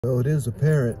So it is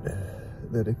apparent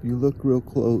that if you look real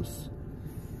close,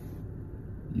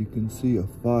 you can see a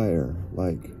fire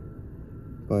like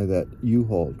by that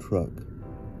U-Haul truck.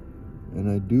 And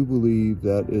I do believe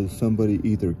that is somebody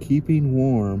either keeping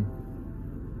warm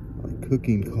or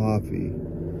cooking coffee.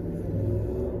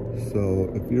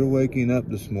 So if you're waking up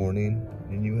this morning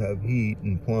and you have heat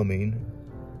and plumbing,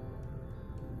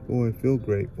 boy, feel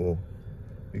grateful,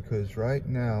 because right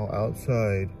now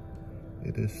outside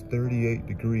it is 38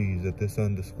 degrees at this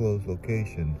undisclosed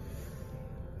location.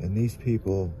 And these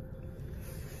people,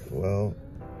 well,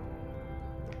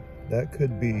 that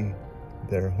could be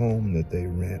their home that they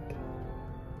rent.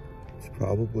 It's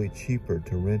probably cheaper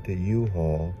to rent a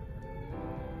U-Haul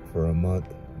for a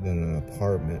month than an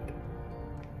apartment.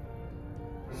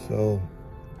 So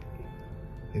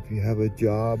if you have a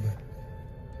job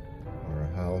or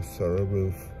a house or a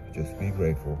roof, just be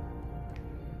grateful.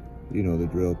 You know the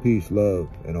drill. Peace, love,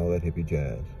 and all that hippie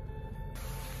jazz.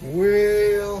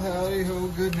 Well, howdy ho,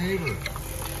 good neighbor.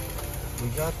 We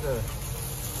got the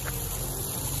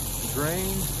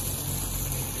drain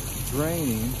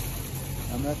draining.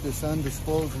 I'm at this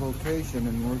undisclosed location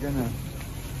and we're gonna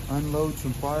unload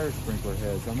some fire sprinkler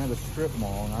heads. I'm at a strip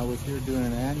mall and I was here doing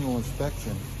an annual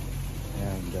inspection,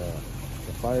 and the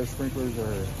fire sprinklers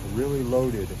are really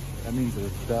loaded. That means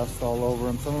there's dust all over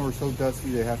them. Some of them are so dusty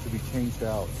they have to be changed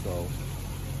out. So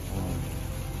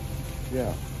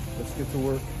yeah, let's get to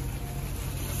work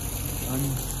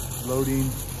unloading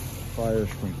fire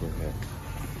sprinkler head.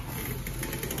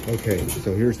 Okay,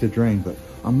 so here's the drain, but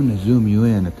I'm gonna zoom you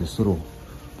in at this little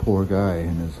poor guy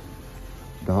and his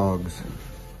dogs.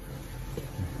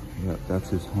 Yep, that's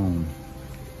his home.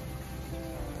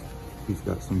 He's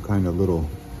got some kind of little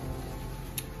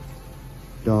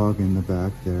dog in the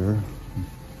back there.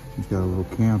 He's got a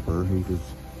little camper he was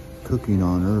cooking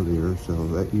on earlier, so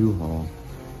that U-Haul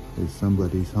is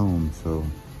somebody's home. So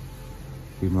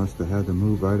he must have had to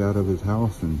move right out of his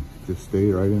house and just stay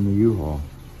right in the U-Haul.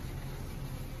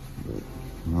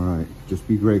 All right, just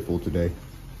be grateful today.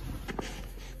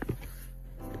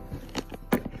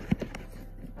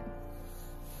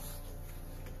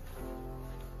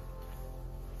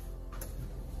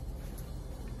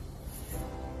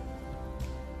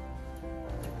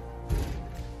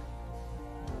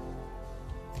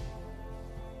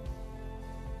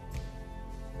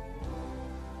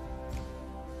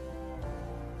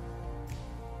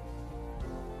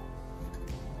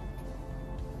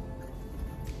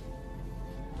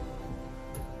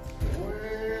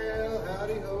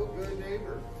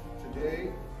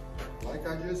 Today, like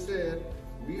I just said,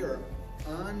 we are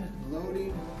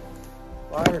unloading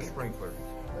fire sprinklers.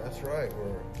 That's right,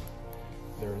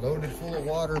 they're loaded full of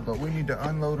water, but we need to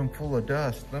unload them full of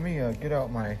dust. Let me get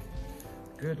out my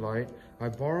good light. I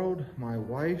borrowed my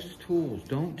wife's tools.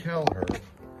 Don't tell her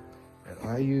that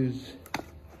I use,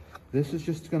 this is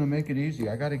just gonna make it easy.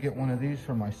 I gotta get one of these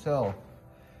for myself.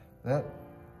 That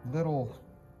little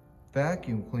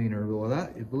vacuum cleaner, well,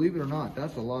 that, believe it or not,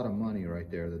 that's a lot of money right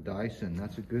there. The Dyson,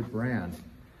 that's a good brand.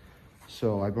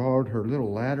 So I borrowed her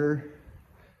little ladder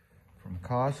from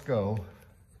Costco.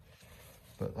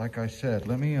 But like I said,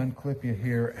 let me unclip you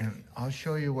here and I'll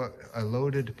show you what a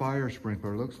loaded fire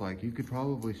sprinkler looks like. You could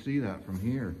probably see that from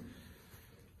here.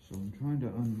 So I'm trying to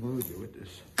unload you with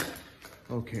this.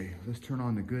 Okay, let's turn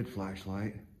on the good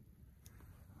flashlight.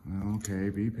 Okay,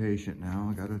 be patient now.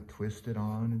 I gotta twist it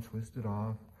on and twist it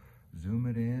off. Zoom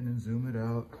it in and zoom it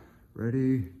out.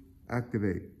 Ready,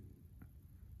 activate.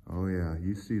 Oh yeah,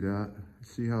 you see that?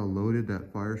 See how loaded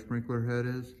that fire sprinkler head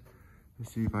is?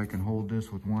 Let's see if I can hold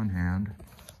this with one hand.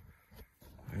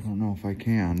 I don't know if I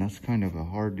can. That's kind of a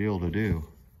hard deal to do.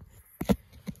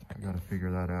 I gotta figure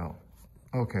that out.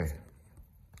 Okay,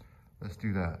 let's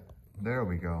do that. There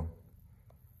we go.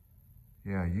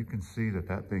 Yeah, you can see that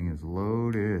that thing is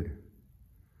loaded.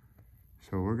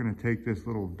 So we're gonna take this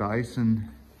little Dyson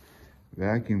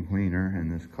vacuum cleaner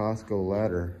and this Costco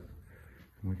ladder,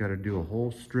 and we got to do a whole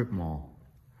strip mall.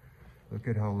 Look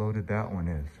at how loaded that one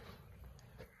is.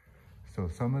 So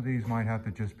some of these might have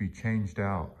to just be changed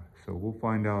out. So we'll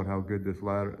find out how good this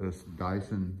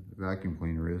Dyson vacuum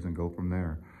cleaner is and go from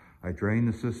there. I drain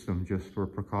the system just for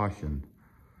precaution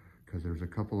because there's a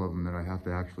couple of them that I have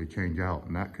to actually change out,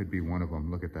 and that could be one of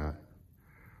them. Look at that.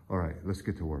 All right, let's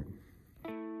get to work.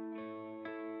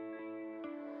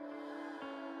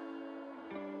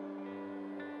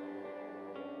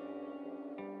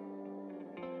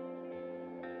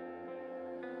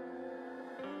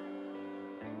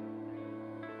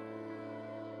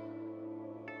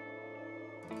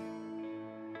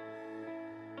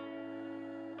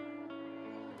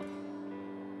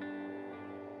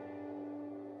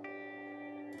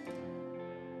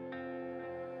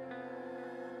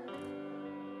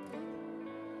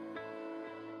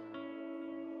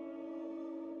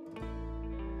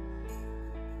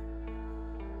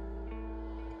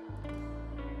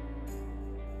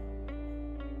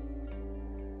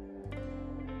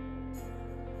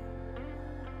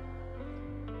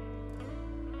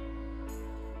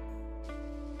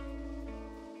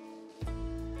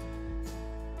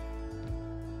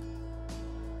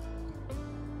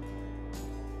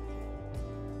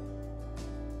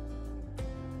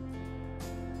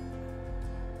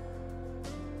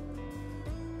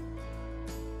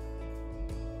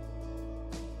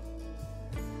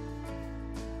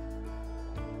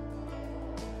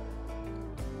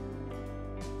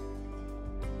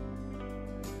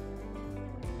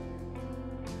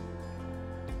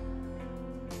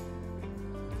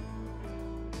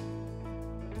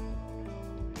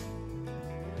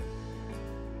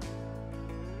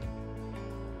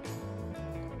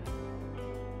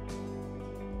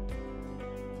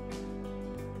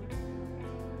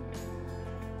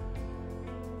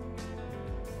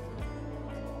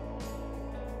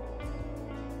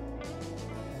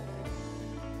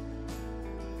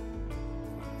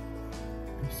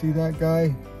 see that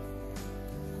guy?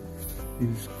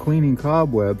 He's cleaning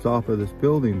cobwebs off of this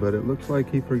building, but it looks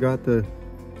like he forgot to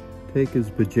take his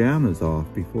pajamas off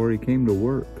before he came to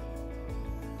work.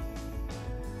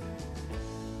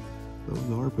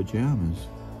 Those are pajamas.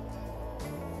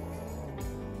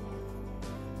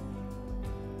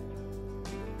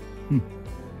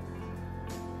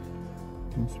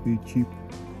 Must be cheap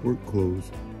work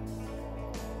clothes.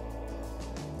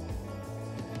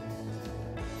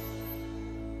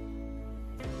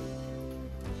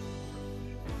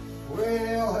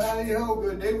 Well, howdy ho,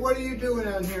 good day. What are you doing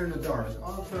out here in the dark?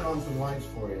 I'll turn on some lights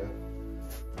for you.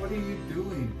 What are you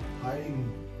doing?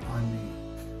 Hiding on me?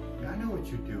 Yeah, I know what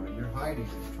you're doing. You're hiding.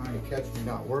 You're trying to catch me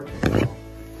not working. Well,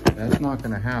 that's not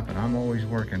going to happen. I'm always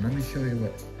working. Let me show you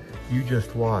what you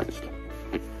just watched.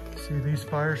 See these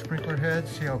fire sprinkler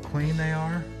heads? See how clean they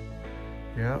are?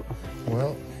 Yep.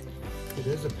 Well, it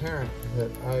is apparent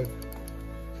that I've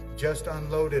just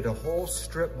unloaded a whole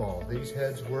strip mall. These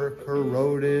heads were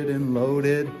corroded and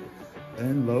loaded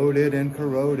and loaded and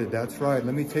corroded. That's right.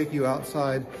 Let me take you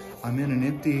outside. I'm in an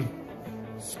empty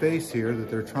space here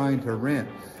that they're trying to rent.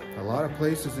 A lot of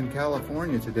places in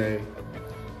California today,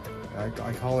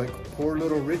 I call it poor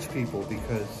little rich people,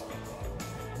 because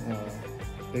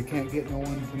they can't get no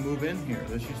one to move in here.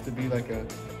 This used to be like a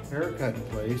haircutting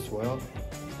place. Well,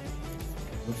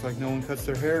 looks like no one cuts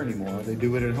their hair anymore. They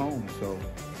do it at home. So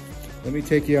let me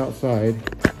take you outside,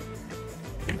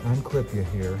 unclip you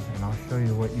here, and I'll show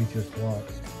you what you just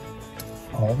watched.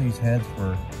 All these heads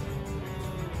were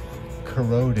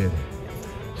corroded.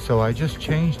 So I just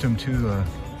changed them to a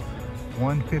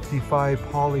 155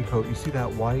 poly coat. You see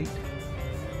that white?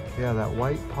 Yeah, that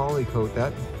white poly coat,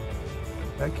 that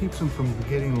keeps them from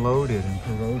getting loaded and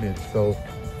corroded. So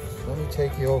let me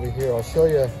take you over here. I'll show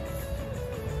you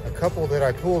a couple that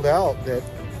I pulled out that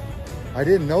I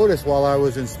didn't notice while I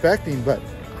was inspecting, but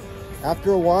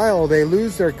after a while they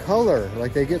lose their color,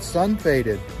 like they get sun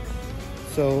faded.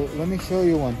 So let me show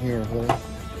you one here.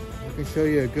 I can show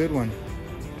you a good one.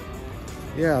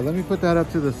 Yeah, let me put that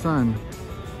up to the sun.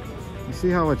 You see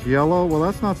how it's yellow? Well,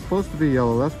 that's not supposed to be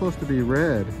yellow. That's supposed to be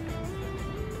red.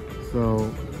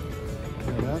 So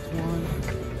yeah, that's one.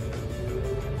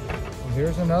 Well,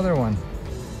 here's another one.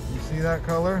 You see that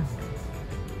color?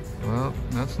 Well,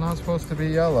 that's not supposed to be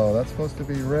yellow. That's supposed to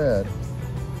be red.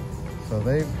 So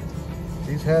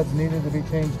these heads needed to be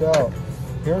changed out.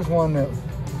 Here's one that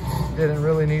didn't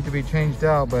really need to be changed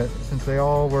out, but since they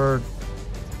all were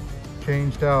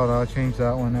changed out, I'll change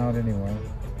that one out anyway.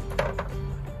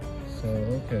 So,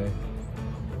 okay.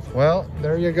 Well,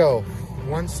 there you go.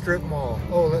 One strip mall.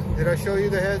 Oh, did I show you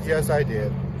the heads? Yes, I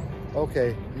did.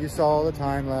 Okay, you saw the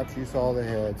time lapse, you saw the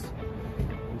heads,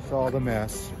 you saw the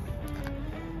mess.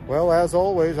 Well, as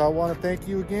always, I want to thank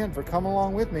you again for coming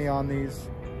along with me on these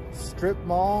strip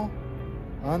mall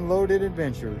unloaded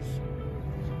adventures.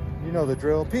 You know the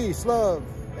drill. Peace, love,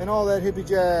 and all that hippie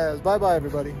jazz. Bye-bye,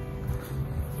 everybody.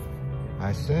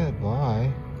 I said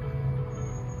bye.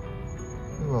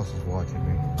 Who else is watching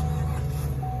me?